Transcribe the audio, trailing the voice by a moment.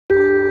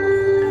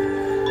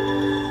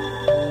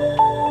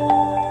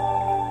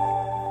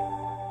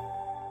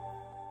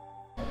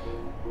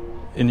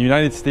In the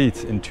United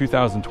States in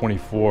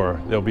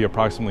 2024, there'll be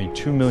approximately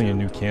 2 million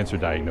new cancer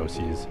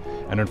diagnoses,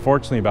 and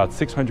unfortunately about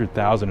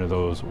 600,000 of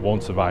those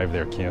won't survive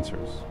their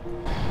cancers.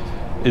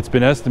 It's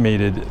been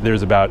estimated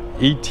there's about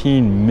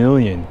 18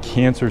 million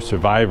cancer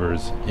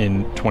survivors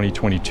in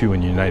 2022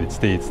 in the United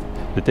States,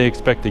 that they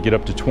expect to get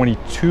up to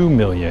 22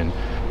 million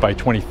by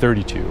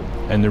 2032.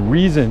 And the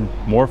reason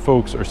more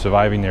folks are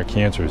surviving their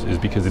cancers is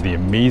because of the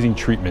amazing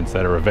treatments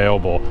that are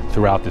available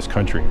throughout this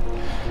country.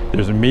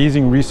 There's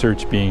amazing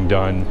research being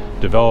done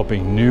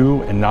developing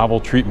new and novel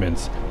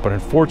treatments, but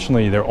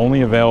unfortunately they're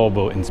only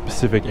available in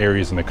specific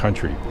areas in the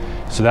country.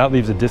 So that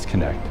leaves a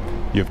disconnect.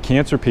 You have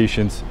cancer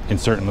patients in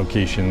certain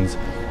locations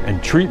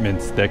and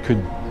treatments that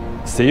could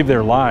save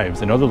their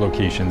lives in other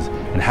locations,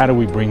 and how do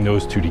we bring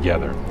those two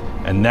together?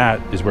 And that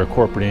is where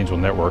Corporate Angel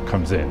Network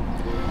comes in.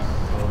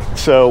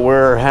 So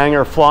we're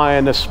hangar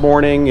flying this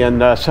morning in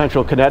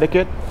central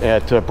Connecticut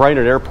at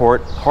Brainerd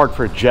Airport,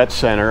 Hartford Jet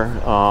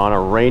Center on a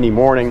rainy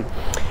morning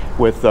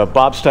with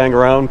Bob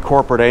Stangarone,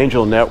 Corporate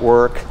Angel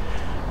Network.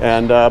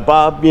 And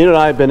Bob, you and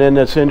I have been in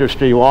this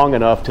industry long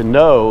enough to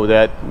know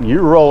that you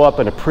roll up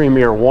in a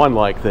Premier One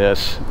like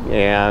this,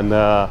 and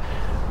the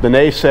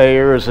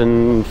naysayers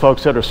and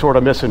folks that are sort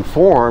of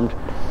misinformed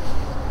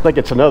think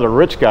it's another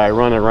rich guy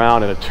running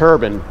around in a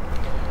turban.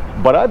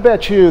 But I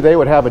bet you they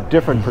would have a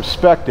different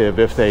perspective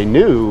if they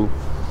knew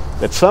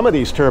that some of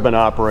these turbine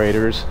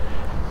operators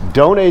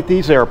donate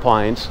these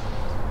airplanes,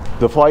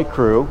 the flight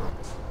crew,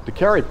 to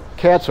carry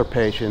cancer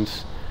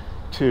patients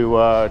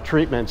to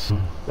treatments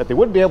that they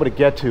wouldn't be able to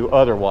get to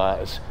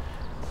otherwise.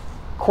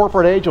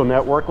 Corporate Angel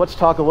Network, let's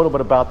talk a little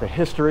bit about the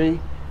history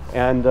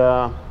and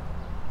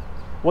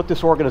what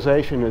this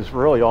organization is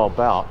really all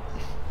about.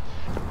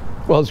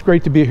 Well, it's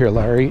great to be here,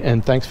 Larry,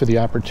 and thanks for the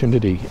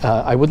opportunity.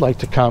 I would like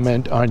to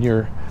comment on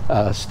your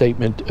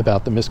statement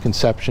about the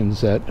misconceptions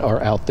that are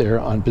out there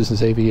on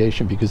business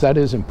aviation, because that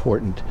is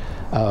important.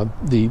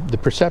 The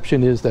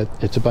perception is that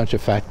it's a bunch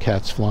of fat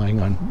cats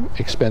flying on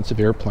expensive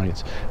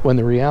airplanes, when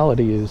the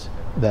reality is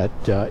that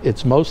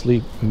it's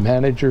mostly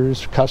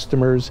managers,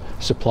 customers,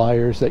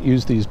 suppliers that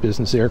use these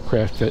business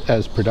aircraft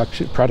as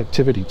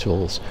productivity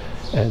tools,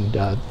 and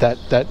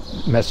that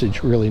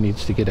message really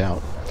needs to get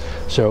out.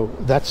 So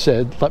that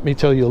said, let me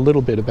tell you a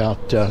little bit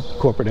about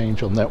Corporate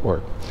Angel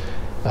Network.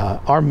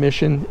 Our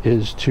mission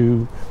is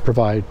to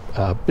provide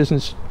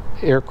business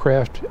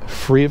aircraft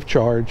free of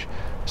charge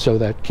so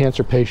that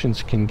cancer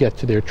patients can get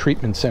to their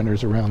treatment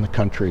centers around the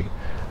country.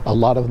 A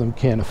lot of them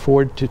can't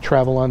afford to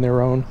travel on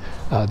their own.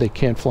 They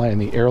can't fly in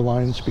the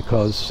airlines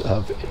because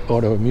of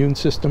autoimmune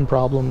system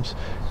problems,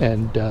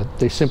 and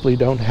they simply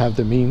don't have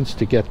the means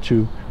to get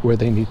to where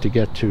they need to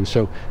get to.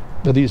 So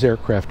these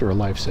aircraft are a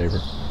lifesaver.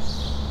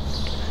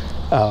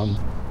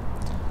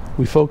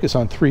 We focus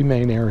on three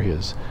main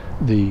areas.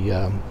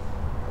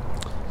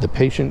 The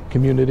patient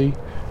community,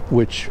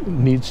 which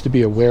needs to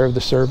be aware of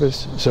the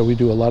service, so we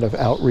do a lot of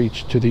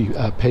outreach to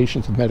the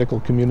patients and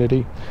medical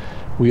community.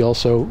 We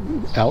also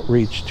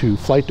outreach to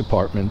flight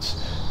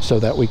departments so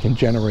that we can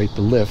generate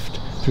the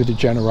lift through the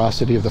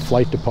generosity of the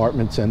flight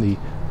departments and the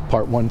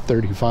Part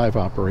 135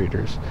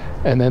 operators.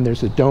 And then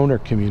there's a donor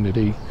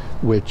community,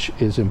 which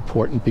is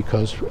important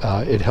because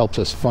it helps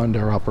us fund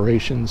our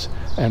operations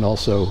and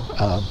also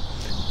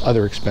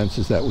other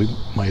expenses that we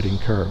might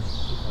incur.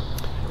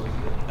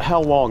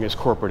 How long has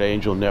Corporate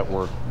Angel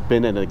Network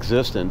been in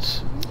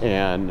existence?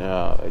 And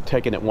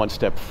taking it one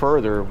step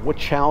further, what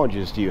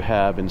challenges do you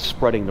have in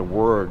spreading the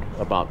word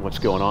about what's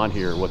going on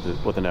here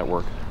with the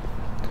network?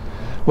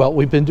 Well,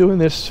 we've been doing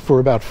this for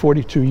about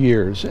 42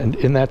 years, and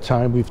in that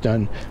time we've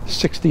done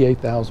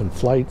 68,000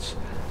 flights.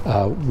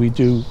 We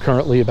do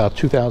currently about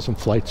 2,000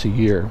 flights a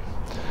year.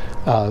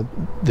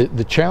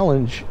 The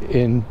challenge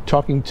in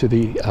talking to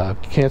the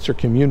cancer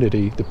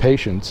community, the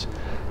patients,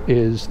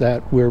 is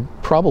that we're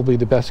probably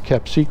the best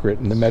kept secret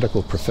in the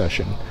medical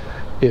profession.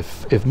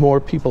 If more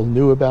people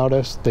knew about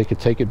us, they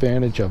could take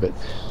advantage of it.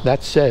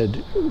 That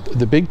said,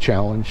 the big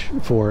challenge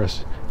for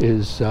us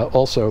is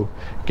also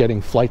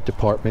getting flight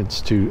departments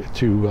to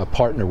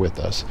partner with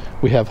us.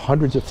 We have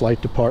hundreds of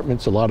flight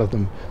departments, a lot of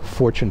them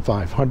Fortune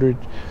 500,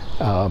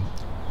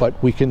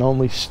 but we can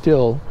only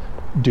still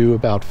do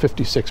about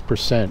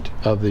 56%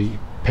 of the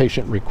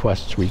patient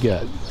requests we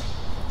get.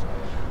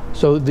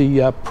 So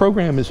the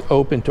program is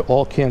open to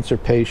all cancer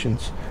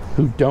patients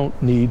who don't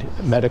need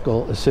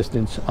medical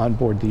assistance on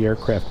board the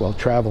aircraft while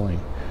traveling.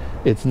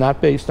 It's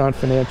not based on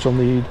financial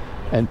need,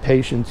 and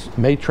patients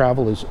may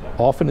travel as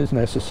often as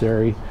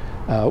necessary.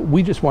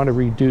 We just want to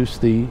reduce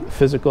the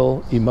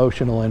physical,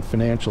 emotional, and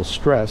financial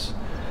stress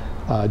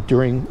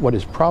during what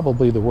is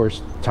probably the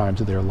worst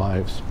times of their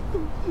lives.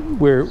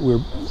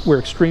 We're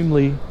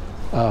extremely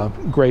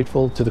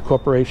grateful to the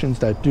corporations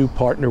that do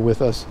partner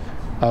with us.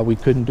 We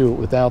couldn't do it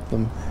without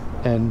them,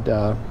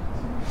 and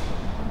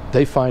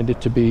they find it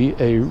to be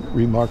a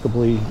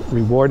remarkably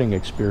rewarding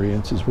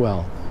experience as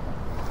well.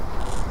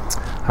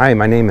 Hi,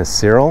 my name is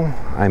Cyril.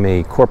 I'm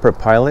a corporate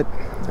pilot.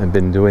 I've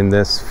been doing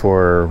this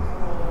for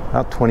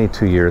about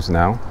 22 years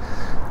now.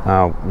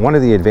 One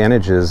of the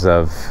advantages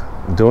of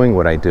doing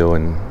what I do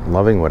and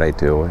loving what I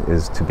do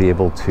is to be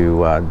able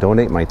to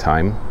donate my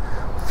time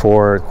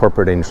for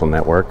Corporate Angel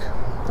Network.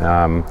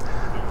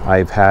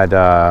 I've had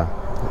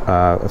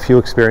a few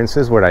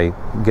experiences where I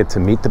get to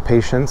meet the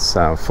patients,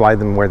 fly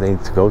them where they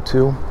need to go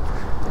to,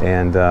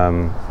 and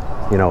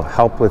you know,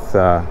 help with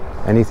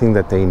anything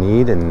that they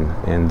need.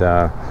 And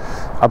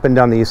up and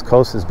down the East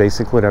Coast is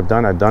basically what I've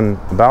done. I've done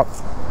about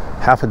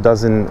half a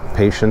dozen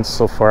patients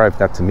so far. I've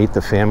got to meet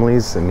the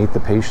families and meet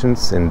the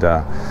patients, and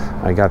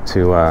I got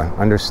to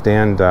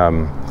understand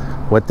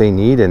what they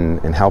need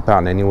and help out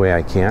in any way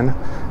I can.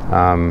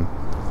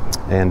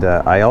 And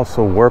I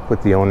also work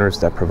with the owners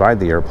that provide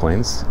the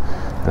airplanes,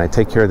 and I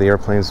take care of the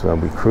airplanes.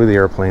 We crew the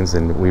airplanes,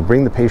 and we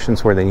bring the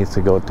patients where they need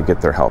to go to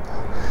get their help.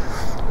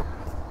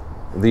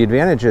 The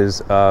advantages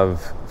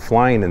of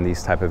flying in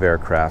these type of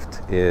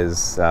aircraft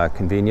is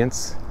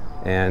convenience,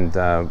 and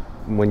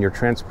when you're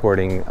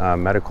transporting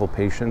medical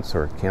patients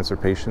or cancer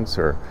patients,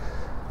 or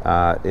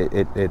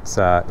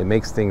it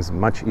makes things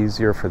much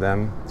easier for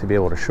them to be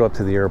able to show up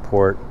to the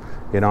airport,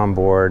 get on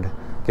board,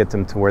 get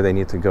them to where they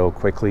need to go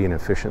quickly and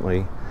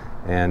efficiently.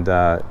 And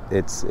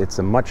it's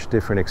a much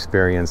different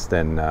experience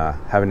than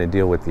having to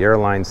deal with the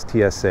airlines,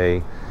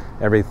 TSA,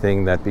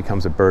 everything that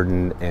becomes a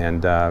burden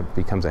and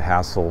becomes a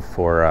hassle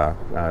for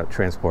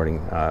transporting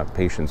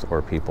patients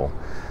or people.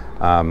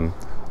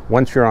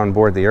 Once you're on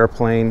board the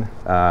airplane,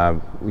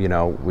 you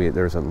know,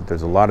 there's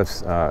a lot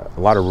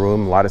of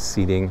room, a lot of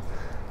seating,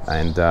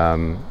 and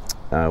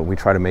we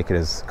try to make it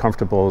as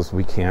comfortable as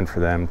we can for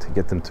them to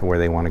get them to where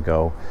they want to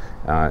go.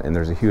 And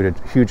there's a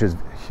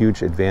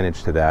huge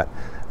advantage to that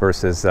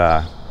versus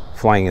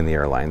flying in the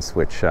airlines,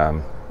 which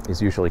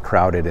is usually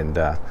crowded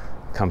and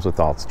comes with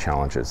all its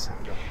challenges.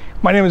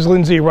 My name is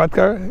Lindsay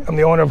Rutger. I'm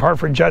the owner of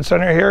Hartford Jet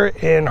Center here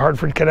in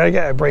Hartford, Connecticut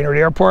at Brainerd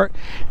Airport.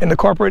 And the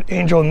Corporate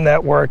Angel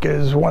Network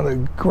is one of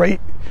the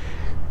great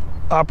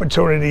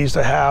opportunities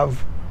to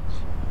have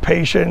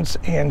patients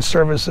and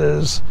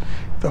services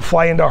to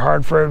fly into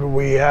Hartford.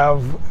 We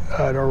have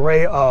an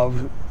array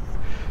of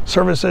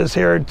services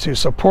here to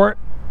support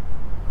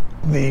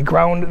the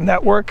ground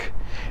network,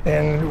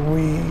 and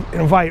we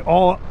invite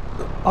all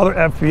other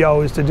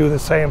FBOs to do the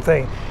same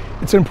thing.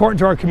 It's important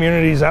to our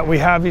communities that we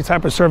have these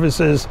type of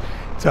services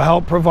to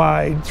help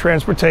provide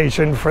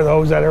transportation for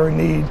those that are in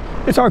need.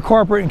 It's our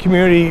corporate and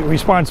community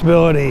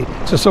responsibility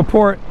to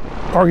support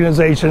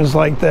organizations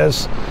like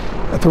this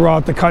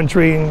throughout the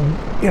country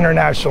and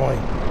internationally.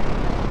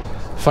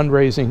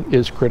 Fundraising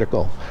is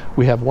critical.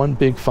 We have one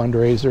big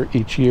fundraiser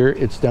each year.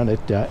 It's done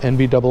at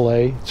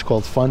NBAA. It's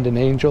called Fund an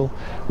Angel.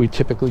 We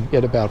typically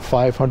get about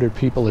 500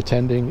 people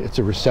attending. It's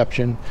a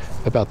reception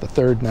about the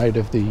third night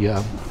of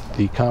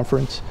the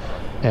conference.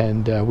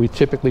 And we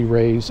typically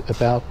raise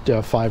about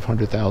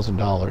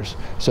 $500,000.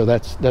 So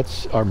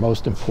that's our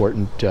most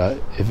important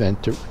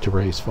event to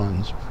raise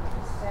funds.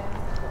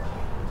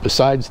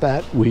 Besides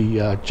that,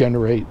 we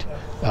generate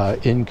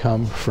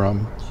income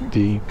from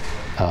the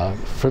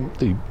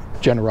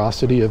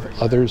generosity of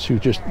others who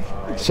just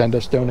send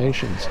us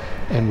donations.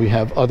 And we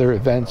have other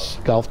events,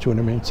 golf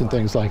tournaments and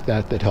things like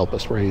that, that help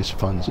us raise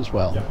funds as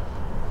well.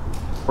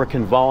 Where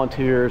can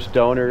volunteers,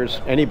 donors,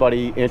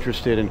 anybody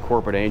interested in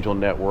Corporate Angel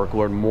Network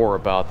learn more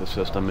about the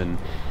system and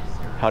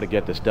how to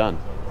get this done?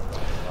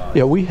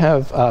 Yeah, we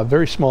have a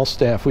very small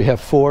staff. We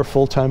have 4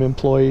 full-time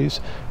employees.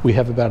 We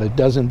have about a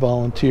dozen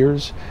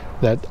volunteers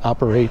that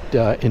operate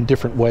in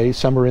different ways.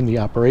 Some are in the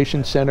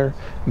operations center,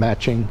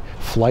 matching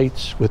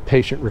flights with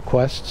patient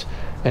requests,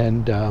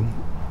 and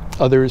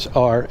others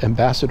are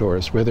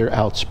ambassadors, where they're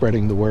out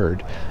spreading the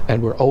word.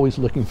 And we're always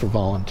looking for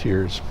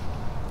volunteers.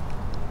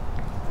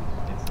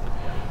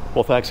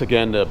 Well, thanks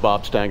again to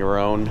Bob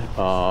Stangarone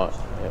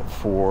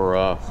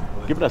for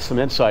giving us some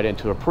insight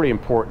into a pretty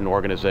important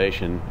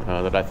organization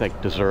that I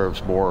think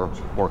deserves more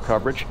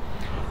coverage.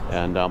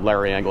 And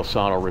Larry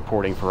Anglisano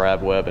reporting for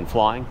AVweb and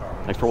Flying.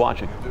 Thanks for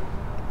watching.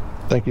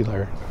 Thank you,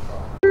 Larry.